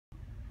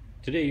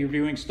Today you're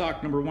viewing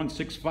stock number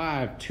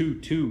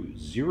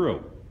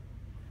 165220.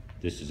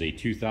 This is a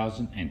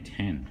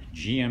 2010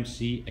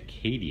 GMC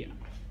Acadia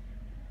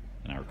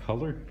and our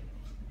color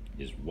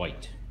is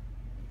white.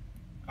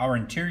 Our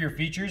interior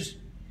features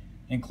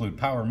include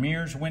power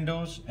mirrors,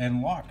 windows,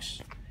 and locks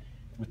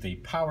with a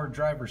power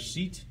driver's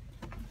seat,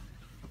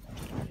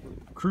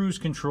 cruise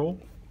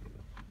control,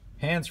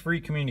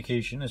 hands-free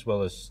communication, as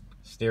well as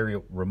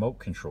stereo remote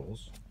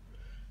controls.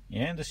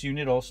 And this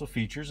unit also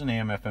features an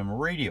AM/FM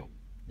radio.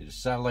 It is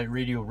satellite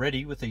radio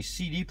ready with a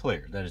CD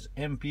player that is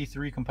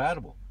MP3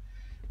 compatible.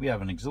 We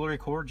have an auxiliary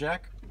cord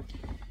jack.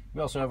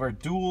 We also have our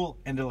dual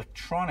and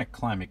electronic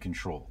climate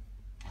control,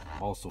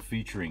 also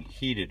featuring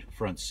heated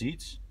front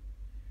seats,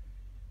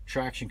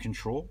 traction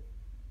control.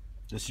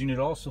 This unit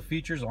also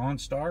features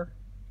OnStar,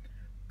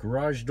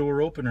 garage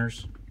door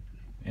openers,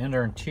 and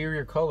our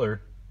interior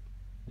color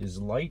is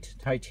light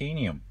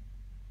titanium.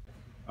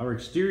 Our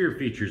exterior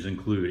features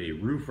include a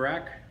roof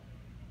rack,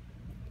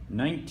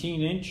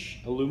 19-inch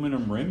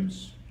aluminum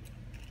rims.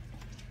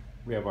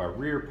 We have our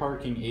rear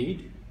parking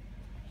aid,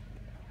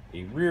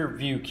 a rear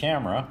view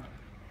camera,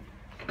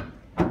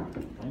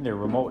 and a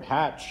remote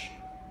hatch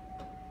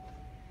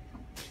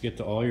to get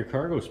to all your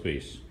cargo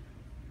space.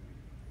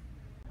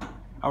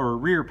 Our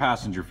rear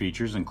passenger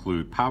features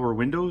include power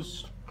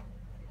windows,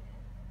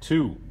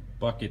 2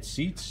 bucket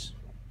seats.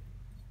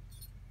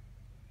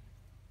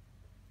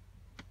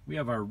 We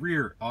have our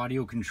rear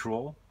audio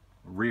control,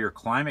 rear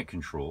climate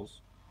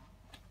controls,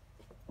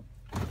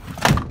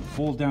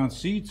 fold down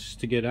seats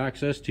to get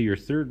access to your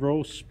third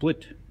row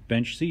split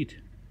bench seat.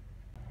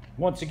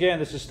 Once again,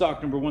 this is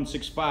stock number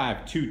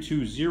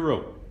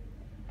 165220.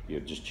 You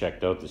have just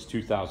checked out this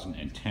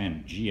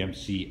 2010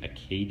 GMC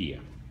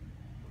Acadia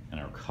and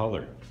our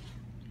color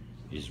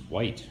is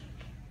white.